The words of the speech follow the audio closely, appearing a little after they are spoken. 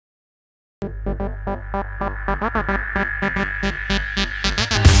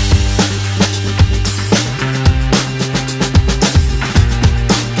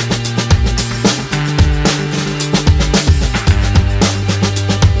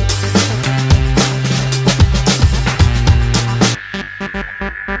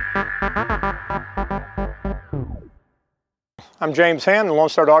I'm James Hamm, the Lone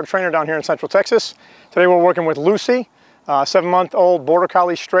Star Dog Trainer down here in Central Texas. Today we're working with Lucy, a 7-month-old Border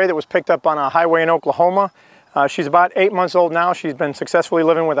Collie stray that was picked up on a highway in Oklahoma. She's about 8 months old now. She's been successfully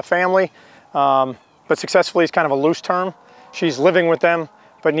living with a family, but successfully is kind of a loose term. She's living with them,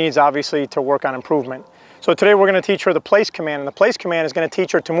 but needs obviously to work on improvement. So today we're going to teach her the place command, and the place command is going to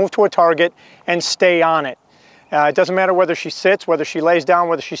teach her to move to a target and stay on it. It doesn't matter whether she sits, whether she lays down,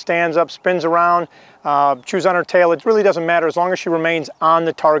 whether she stands up, spins around, chews on her tail. It really doesn't matter as long as she remains on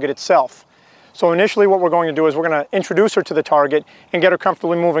the target itself. So initially what we're going to do is we're going to introduce her to the target and get her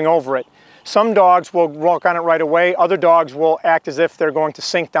comfortably moving over it. Some dogs will walk on it right away. Other dogs will act as if they're going to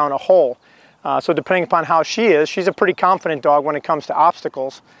sink down a hole. So depending upon how she is, she's a pretty confident dog when it comes to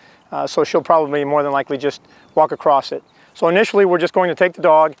obstacles. So she'll probably more than likely just walk across it. So initially we're just going to take the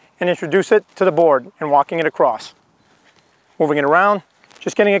dog and introduce it to the board and walking it across. Moving it around,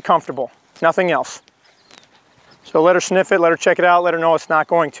 just getting it comfortable, nothing else. So let her sniff it, let her check it out, let her know it's not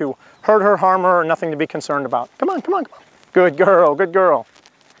going to hurt her, harm her, or nothing to be concerned about. Come on, come on, come on. Good girl, good girl.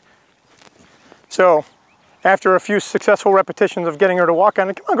 So after a few successful repetitions of getting her to walk on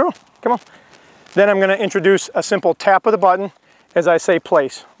it, come on girl, come on. Then I'm gonna introduce a simple tap of the button as I say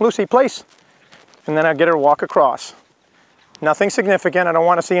place. Lucy, place. And then I'll get her to walk across. Nothing significant. I don't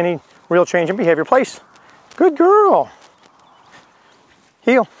want to see any real change in behavior. Place. Good girl.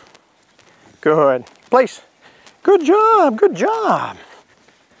 Heel. Good. Place. Good job. Good job.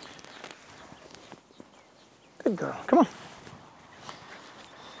 Good girl. Come on.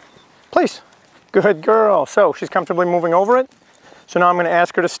 Place. Good girl. So she's comfortably moving over it. So now I'm going to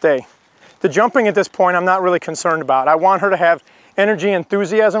ask her to stay. The jumping at this point I'm not really concerned about. I want her to have energy,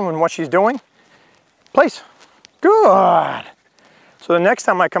 enthusiasm in what she's doing. Place. Good. So the next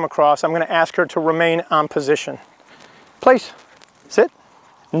time I come across, I'm going to ask her to remain on position. Place. Sit.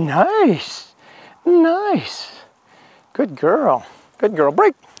 Nice. Nice. Good girl. Good girl.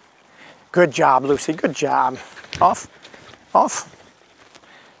 Break. Good job, Lucy. Good job. Off. Off.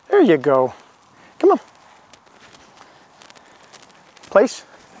 There you go. Come on. Place.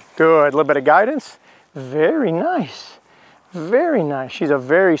 Good. A little bit of guidance. Very nice. Very nice. She's a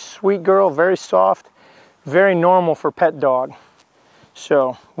very sweet girl, very soft, very normal for pet dog.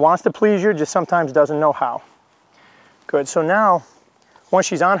 So, wants to please you, just sometimes doesn't know how. Good. So now, once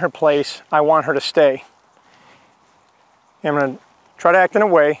she's on her place, I want her to stay. I'm going to try to act in a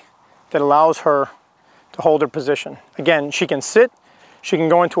way that allows her to hold her position. Again, she can sit, she can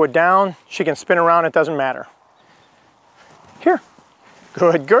go into a down, she can spin around, it doesn't matter. Here.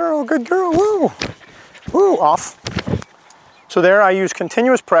 Good girl, good girl. Woo. Woo, off. So there I use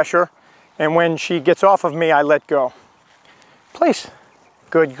continuous pressure, and when she gets off of me, I let go. Place.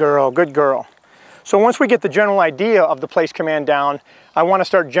 Good girl, good girl. So once we get the general idea of the place command down, I want to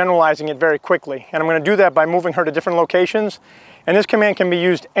start generalizing it very quickly. And I'm going to do that by moving her to different locations. And this command can be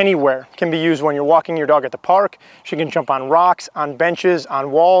used anywhere. It can be used when you're walking your dog at the park. She can jump on rocks, on benches,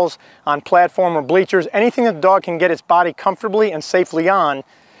 on walls, on platform or bleachers. Anything that the dog can get its body comfortably and safely on,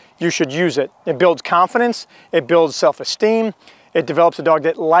 you should use it. It builds confidence, it builds self-esteem, it develops a dog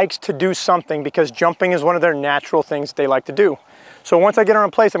that likes to do something because jumping is one of their natural things they like to do. So once I get her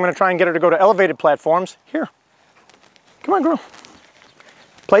in place, I'm going to try and get her to go to elevated platforms. Here. Come on, girl.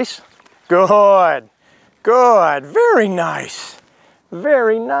 Place. Good. Good. Very nice.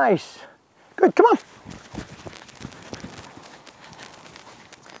 Very nice. Good. Come on.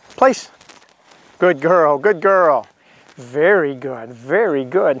 Place. Good girl. Good girl. Very good. Very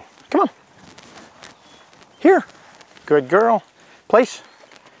good. Come on. Here. Good girl. Place.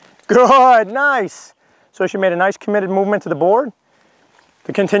 Good. Nice. So she made a nice committed movement to the board.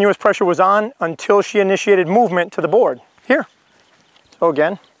 The continuous pressure was on until she initiated movement to the board. Here. So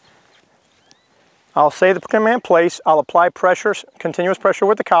again, I'll say the command place, I'll apply pressure, continuous pressure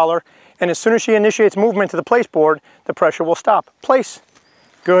with the collar, and as soon as she initiates movement to the place board, the pressure will stop. Place.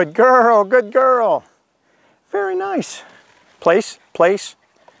 Good girl, good girl. Very nice. Place, place.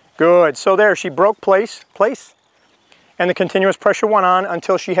 Good. So there, she broke place, place, and the continuous pressure went on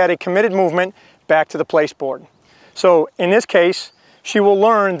until she had a committed movement back to the place board. So in this case, she will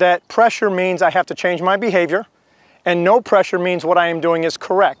learn that pressure means I have to change my behavior, and no pressure means what I am doing is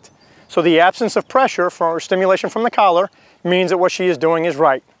correct. So the absence of pressure or stimulation from the collar means that what she is doing is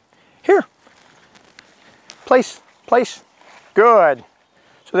right. Here. Place, place. Good.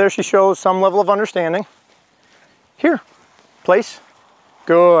 So there she shows some level of understanding. Here. Place.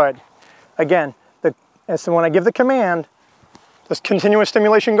 Good. Again, so when I give the command, this continuous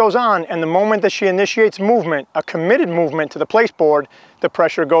stimulation goes on, and the moment that she initiates movement, a committed movement to the place board, the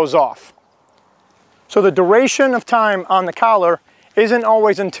pressure goes off. So the duration of time on the collar isn't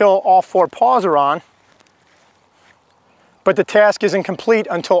always until all 4 paws are on, but the task isn't complete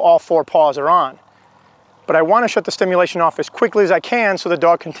until all 4 paws are on. But I want to shut the stimulation off as quickly as I can so the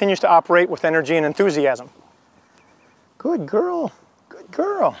dog continues to operate with energy and enthusiasm. Good girl, good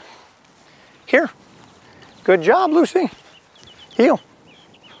girl. Here. Good job, Lucy. Heel.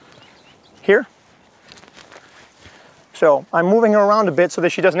 Here. So I'm moving her around a bit so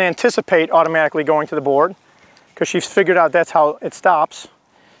that she doesn't anticipate automatically going to the board, because she's figured out that's how it stops.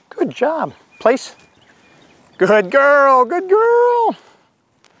 Good job. Place. Good girl, good girl.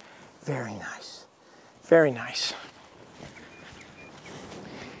 Very nice, very nice.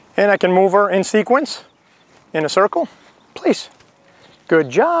 And I can move her in sequence, in a circle. Place. Good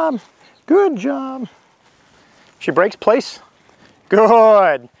job, good job. She breaks, place.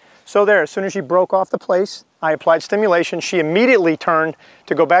 Good. So there, as soon as she broke off the place, I applied stimulation. She immediately turned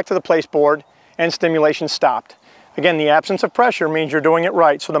to go back to the place board and stimulation stopped. Again, the absence of pressure means you're doing it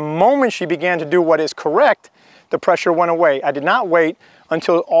right. So the moment she began to do what is correct, the pressure went away. I did not wait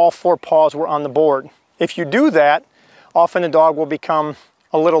until all 4 paws were on the board. If you do that, often the dog will become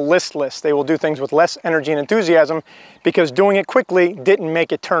a little listless. They will do things with less energy and enthusiasm because doing it quickly didn't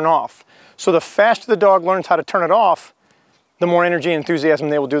make it turn off. So the faster the dog learns how to turn it off, the more energy and enthusiasm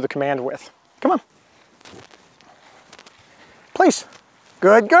they will do the command with. Come on. Place.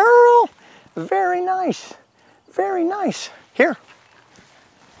 Good girl. Very nice. Very nice. Here.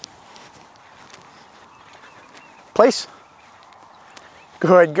 Place.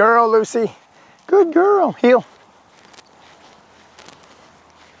 Good girl, Lucy. Good girl. Heel.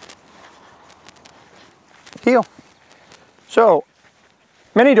 Heel. So,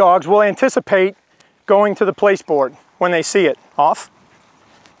 many dogs will anticipate going to the place board when they see it. Off.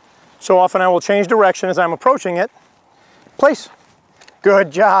 So often I will change direction as I'm approaching it. Place.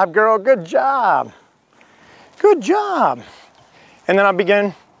 Good job, girl. Good job. Good job. And then I'll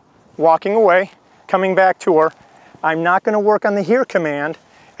begin walking away, coming back to her. I'm not going to work on the here command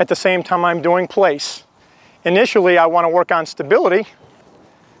at the same time I'm doing place. Initially, I want to work on stability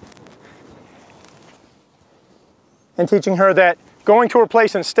and teaching her that going to her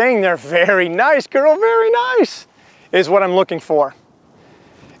place and staying there, very nice, girl, very nice, is what I'm looking for.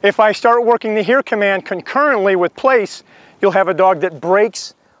 If I start working the here command concurrently with place, you'll have a dog that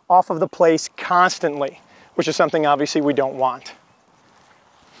breaks off of the place constantly, which is something obviously we don't want.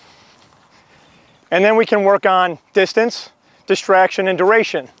 And then we can work on distance, distraction, and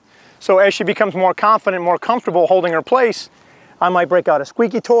duration. So as she becomes more confident, more comfortable holding her place, I might break out a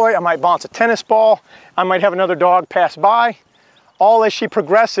squeaky toy, I might bounce a tennis ball, I might have another dog pass by, all as she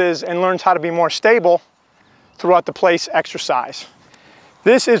progresses and learns how to be more stable throughout the place exercise.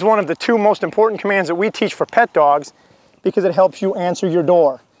 This is one of the 2 most important commands that we teach for pet dogs because it helps you answer your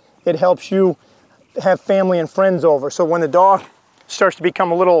door. It helps you have family and friends over. So when the dog starts to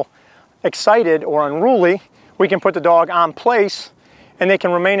become a little excited or unruly, we can put the dog on place and they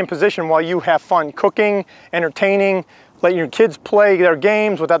can remain in position while you have fun cooking, entertaining, letting your kids play their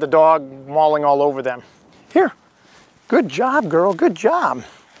games without the dog mauling all over them. Here. Good job, girl. Good job.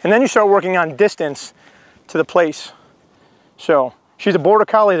 And then you start working on distance to the place. So she's a border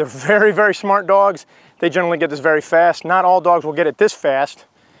collie. They're very, very smart dogs. They generally get this very fast. Not all dogs will get it this fast,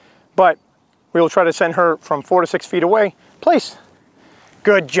 but we will try to send her from 4 to 6 feet away. Place.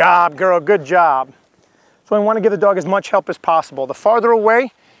 Good job, girl. Good job. So I want to give the dog as much help as possible. The farther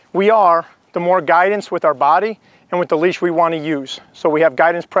away we are, the more guidance with our body and with the leash we want to use. So we have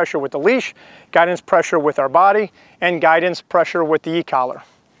guidance pressure with the leash, guidance pressure with our body, and guidance pressure with the e-collar.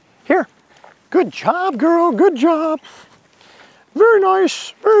 Here. Good job, girl. Good job. Very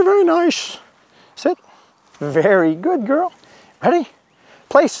nice. Very, very nice. Sit. Very good, girl. Ready?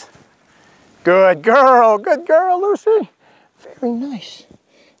 Place. Good girl. Good girl, Lucy. Very nice.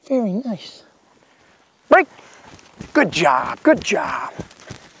 Very nice. Break. Good job. Good job.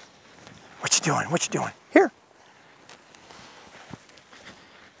 What you doing? What you doing? Here.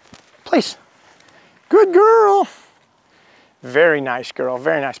 Place. Good girl. Very nice, girl.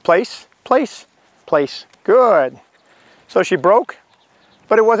 Very nice. Place. Place. Place. Good. So she broke,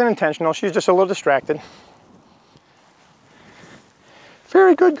 but it wasn't intentional. She's just a little distracted.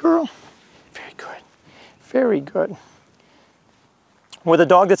 Very good, girl. Very good. Very good. With a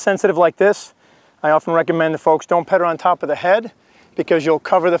dog that's sensitive like this, I often recommend that folks don't pet her on top of the head because you'll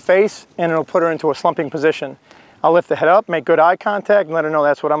cover the face and it'll put her into a slumping position. I'll lift the head up, make good eye contact, and let her know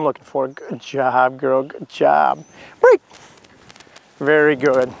that's what I'm looking for. Good job, girl. Good job. Break. Very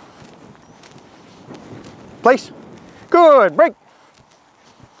good. Place. Good. Break.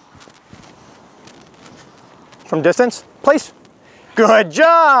 From distance. Place. Good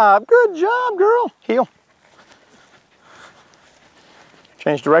job. Good job, girl. Heel.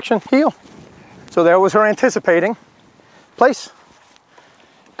 Change direction. Heel. So that was her anticipating. Place.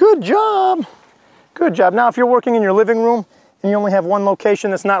 Good job. Good job. Now, if you're working in your living room and you only have one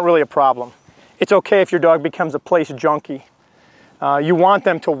location, that's not really a problem. It's okay if your dog becomes a place junkie. You want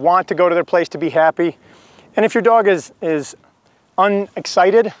them to want to go to their place to be happy. And if your dog is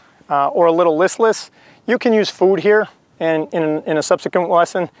unexcited or a little listless, you can use food here. And in a subsequent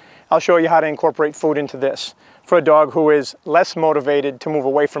lesson, I'll show you how to incorporate food into this for a dog who is less motivated to move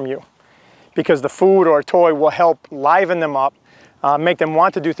away from you. Because the food or a toy will help liven them up, make them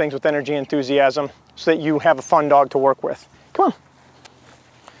want to do things with energy and enthusiasm so that you have a fun dog to work with. Come on.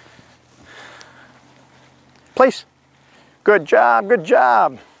 Place. Good job, good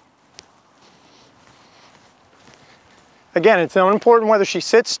job. Again, it's unimportant whether she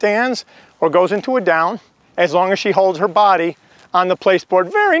sits, stands, or goes into a down, as long as she holds her body on the place board.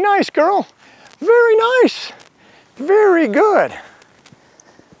 Very nice, girl. Very nice. Very good.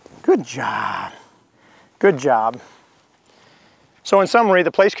 Good job. Good job. So in summary,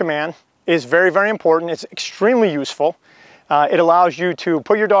 the place command is very, very important. It's extremely useful. It allows you to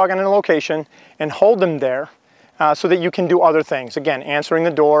put your dog in a location and hold them there so that you can do other things. Again, answering the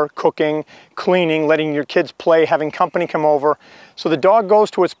door, cooking, cleaning, letting your kids play, having company come over. So the dog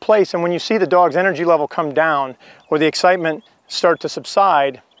goes to its place, and when you see the dog's energy level come down or the excitement start to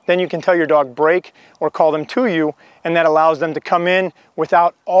subside, then you can tell your dog break or call them to you, and that allows them to come in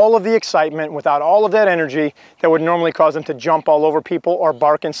without all of the excitement, without all of that energy that would normally cause them to jump all over people or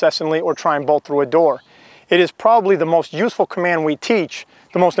bark incessantly or try and bolt through a door. It is probably the most useful command we teach,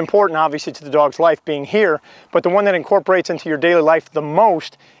 the most important obviously to the dog's life being here, but the one that incorporates into your daily life the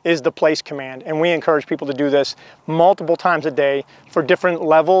most is the place command. And we encourage people to do this multiple times a day for different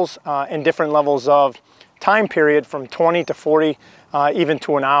levels and different levels of time period, from 20 to 40, even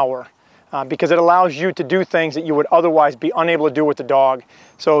to an hour, because it allows you to do things that you would otherwise be unable to do with the dog.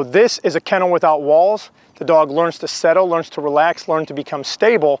 So this is a kennel without walls. The dog learns to settle, learns to relax, learns to become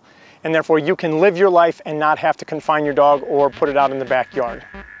stable, and therefore you can live your life and not have to confine your dog or put it out in the backyard.